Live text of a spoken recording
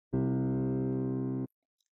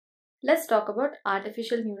Let's talk about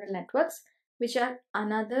artificial neural networks, which are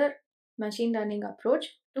another machine learning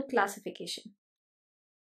approach to classification.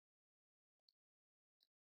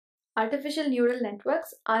 Artificial neural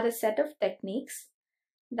networks are a set of techniques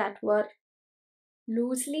that were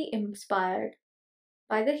loosely inspired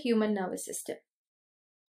by the human nervous system.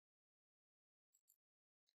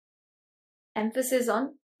 Emphasis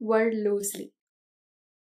on word loosely.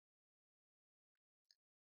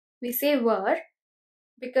 We say were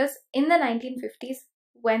because in the 1950s,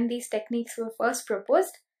 when these techniques were first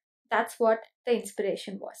proposed, that's what the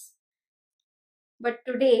inspiration was. But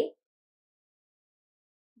today,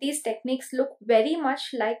 these techniques look very much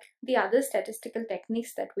like the other statistical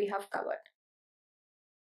techniques that we have covered.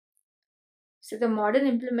 So the modern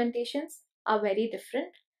implementations are very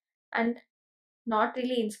different and not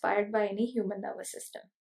really inspired by any human nervous system.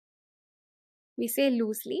 We say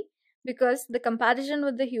loosely because the comparison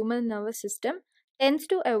with the human nervous system tends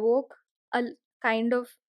to evoke a kind of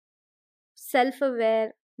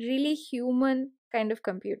self-aware, really human kind of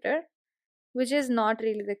computer, which is not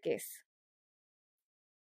really the case.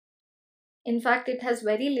 In fact, it has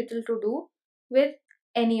very little to do with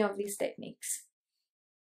any of these techniques.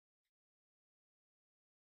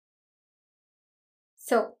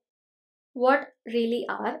 So, what really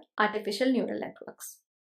are artificial neural networks?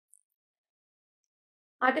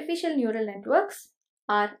 Artificial neural networks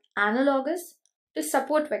are analogous to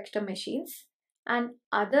support vector machines and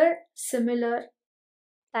other similar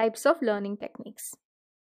types of learning techniques.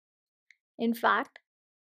 In fact,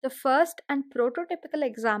 the first and prototypical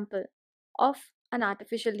example of an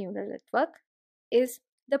artificial neural network is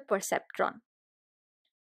the perceptron,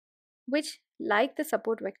 which, like the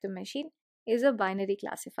support vector machine, is a binary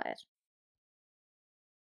classifier.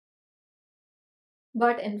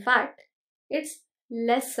 But in fact, it's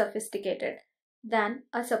less sophisticated than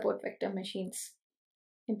a support vector machine's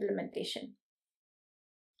implementation.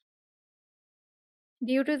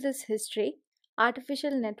 Due to this history,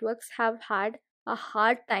 artificial networks have had a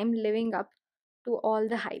hard time living up to all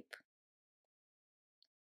the hype.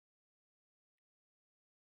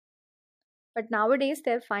 But nowadays,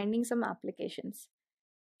 they're finding some applications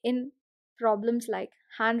in problems like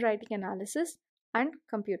handwriting analysis and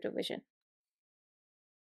computer vision.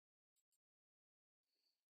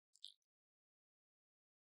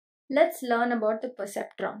 Let's learn about the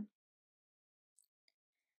perceptron.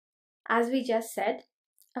 As we just said,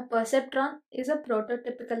 a perceptron is a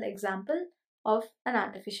prototypical example of an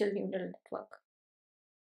artificial neural network.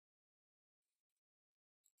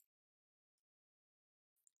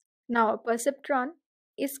 Now, a perceptron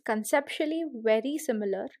is conceptually very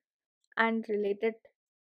similar and related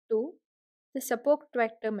to the support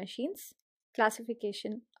vector machines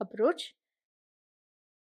classification approach,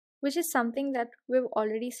 which is something that we've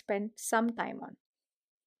already spent some time on.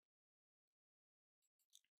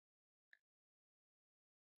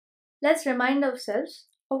 Let's remind ourselves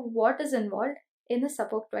of what is involved in the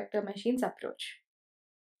support vector machines approach.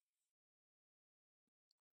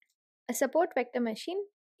 A support vector machine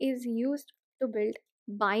is used to build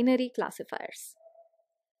binary classifiers.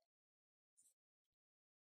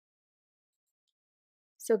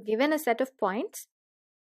 So given a set of points,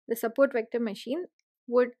 the support vector machine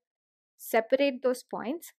would separate those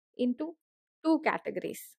points into two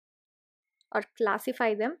categories or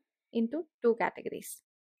classify them into two categories.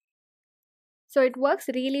 So it works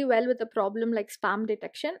really well with a problem like spam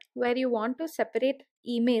detection, where you want to separate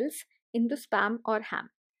emails into spam or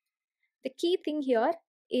ham. The key thing here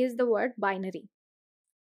is the word binary.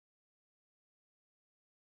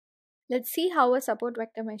 Let's see how a support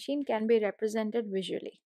vector machine can be represented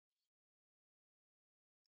visually.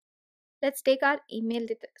 Let's take our email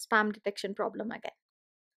spam detection problem again.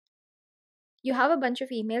 You have a bunch of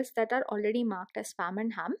emails that are already marked as spam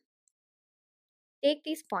and ham. Take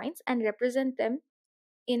these points and represent them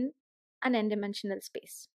in an n-dimensional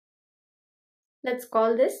space. Let's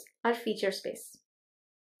call this our feature space.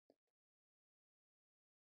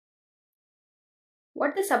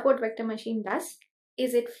 What the support vector machine does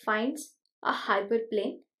is it finds a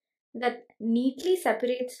hyperplane that neatly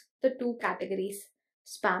separates the two categories,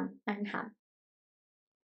 spam and ham.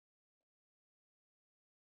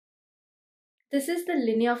 This is the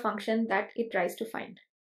linear function that it tries to find.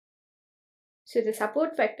 So the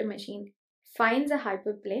support vector machine finds a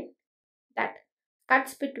hyperplane that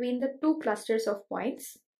cuts between the two clusters of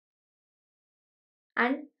points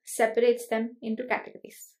and separates them into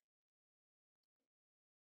categories.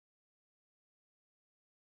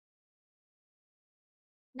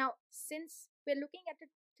 Now, since we're looking at a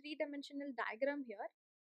three-dimensional diagram here,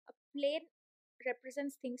 a plane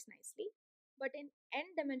represents things nicely, but in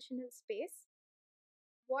n-dimensional space,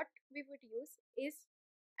 what we would use is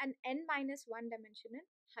an n-1 dimensional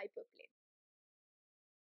hyperplane.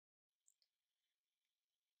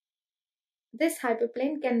 This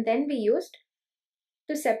hyperplane can then be used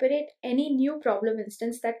to separate any new problem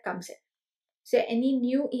instance that comes in. So any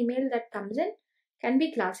new email that comes in can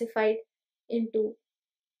be classified into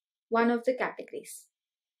one of the categories.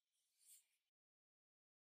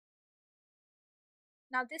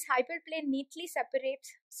 Now this hyperplane neatly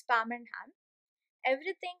separates spam and ham.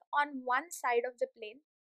 Everything on one side of the plane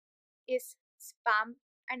is spam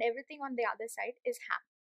and everything on the other side is ham.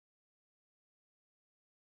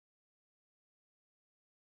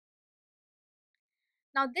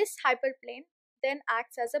 Now this hyperplane then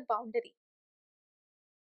acts as a boundary.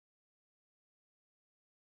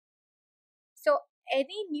 So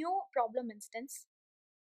any new problem instance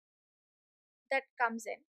that comes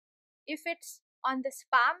in, if it's on the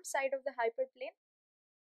spam side of the hyperplane,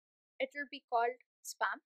 it will be called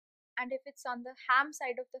spam, and if it's on the ham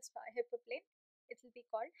side of the hyperplane, it will be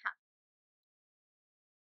called ham.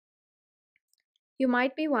 You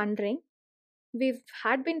might be wondering, we've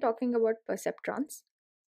had been talking about perceptrons,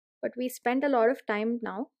 but we spent a lot of time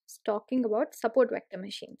now talking about support vector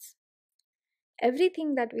machines.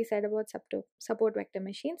 Everything that we said about support vector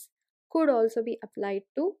machines could also be applied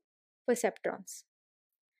to perceptrons.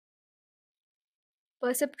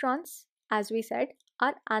 Perceptrons, as we said,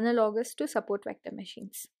 are analogous to support vector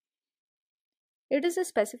machines. It is a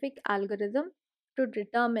specific algorithm to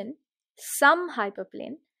determine some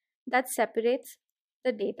hyperplane that separates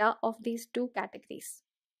the data of these two categories.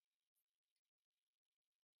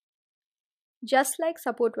 Just like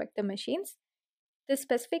support vector machines, this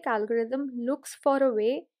specific algorithm looks for a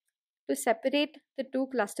way to separate the two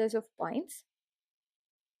clusters of points,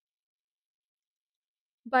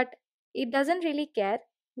 but it doesn't really care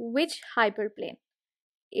which hyperplane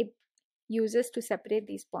it uses to separate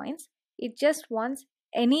these points. It just wants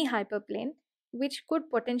any hyperplane which could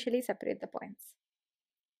potentially separate the points.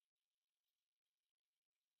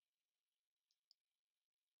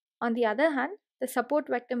 On the other hand, the support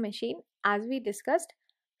vector machine, as we discussed,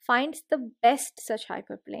 finds the best such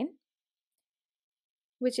hyperplane,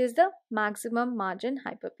 which is the maximum margin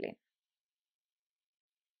hyperplane.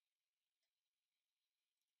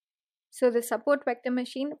 So the support vector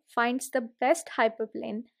machine finds the best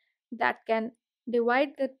hyperplane that can divide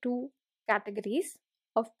the two categories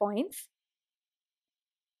of points,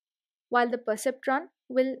 while the perceptron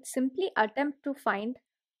will simply attempt to find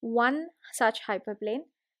one such hyperplane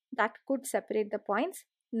that could separate the points,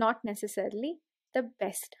 not necessarily the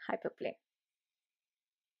best hyperplane.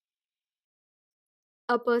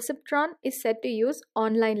 A perceptron is said to use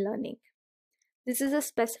online learning. This is a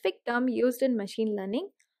specific term used in machine learning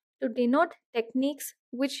to denote techniques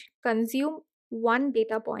which consume one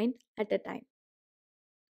data point at a time.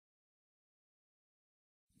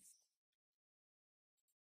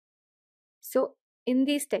 So, in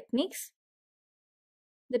these techniques,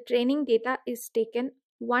 the training data is taken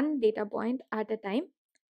one data point at a time,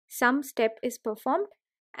 some step is performed,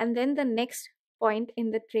 and then the next point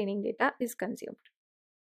in the training data is consumed.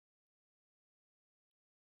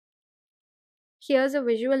 Here's a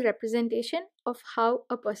visual representation of how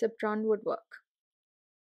a perceptron would work.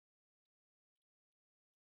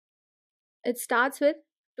 It starts with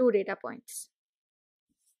two data points.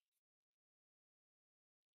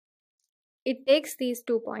 It takes these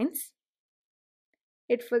 2 points.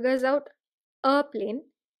 It figures out a plane,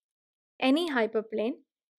 any hyperplane,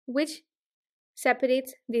 which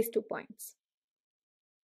separates these 2 points.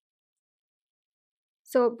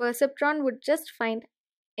 So perceptron would just find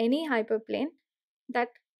any hyperplane that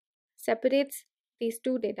separates these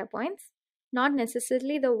 2 data points, not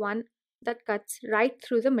necessarily the one that cuts right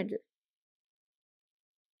through the middle.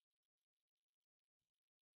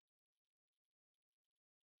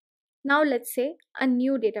 Now let's say a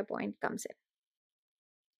new data point comes in.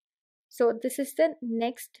 So this is the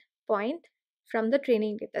next point from the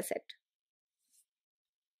training data set.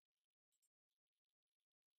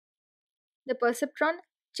 The perceptron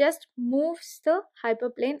just moves the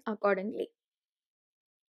hyperplane accordingly.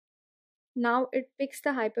 Now it picks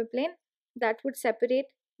the hyperplane that would separate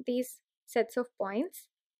these sets of points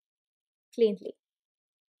cleanly.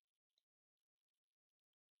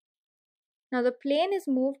 Now the plane is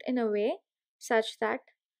moved in a way such that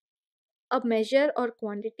a measure or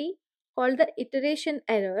quantity called the iteration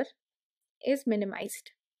error is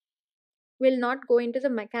minimized. We'll not go into the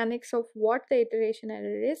mechanics of what the iteration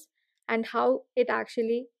error is and how it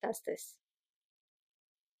actually does this.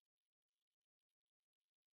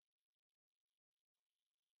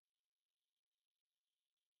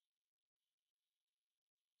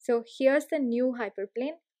 So here's the new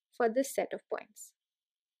hyperplane for this set of points.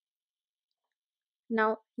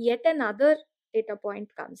 Now yet another data point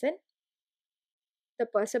comes in. The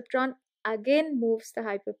perceptron again moves the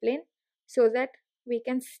hyperplane so that we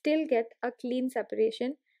can still get a clean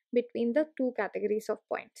separation between the two categories of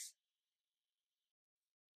points.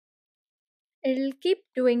 It will keep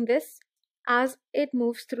doing this as it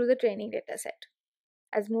moves through the training dataset.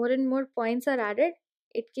 As more and more points are added,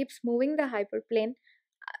 it keeps moving the hyperplane,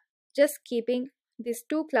 just keeping these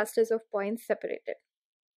two clusters of points separated.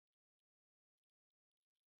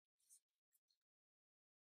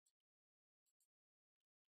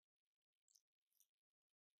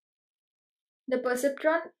 The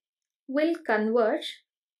perceptron will converge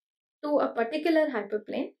to a particular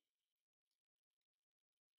hyperplane.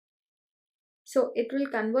 So it will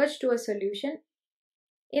converge to a solution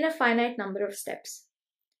in a finite number of steps.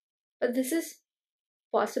 But this is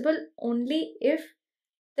possible only if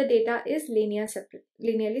the data is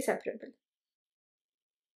linearly separable.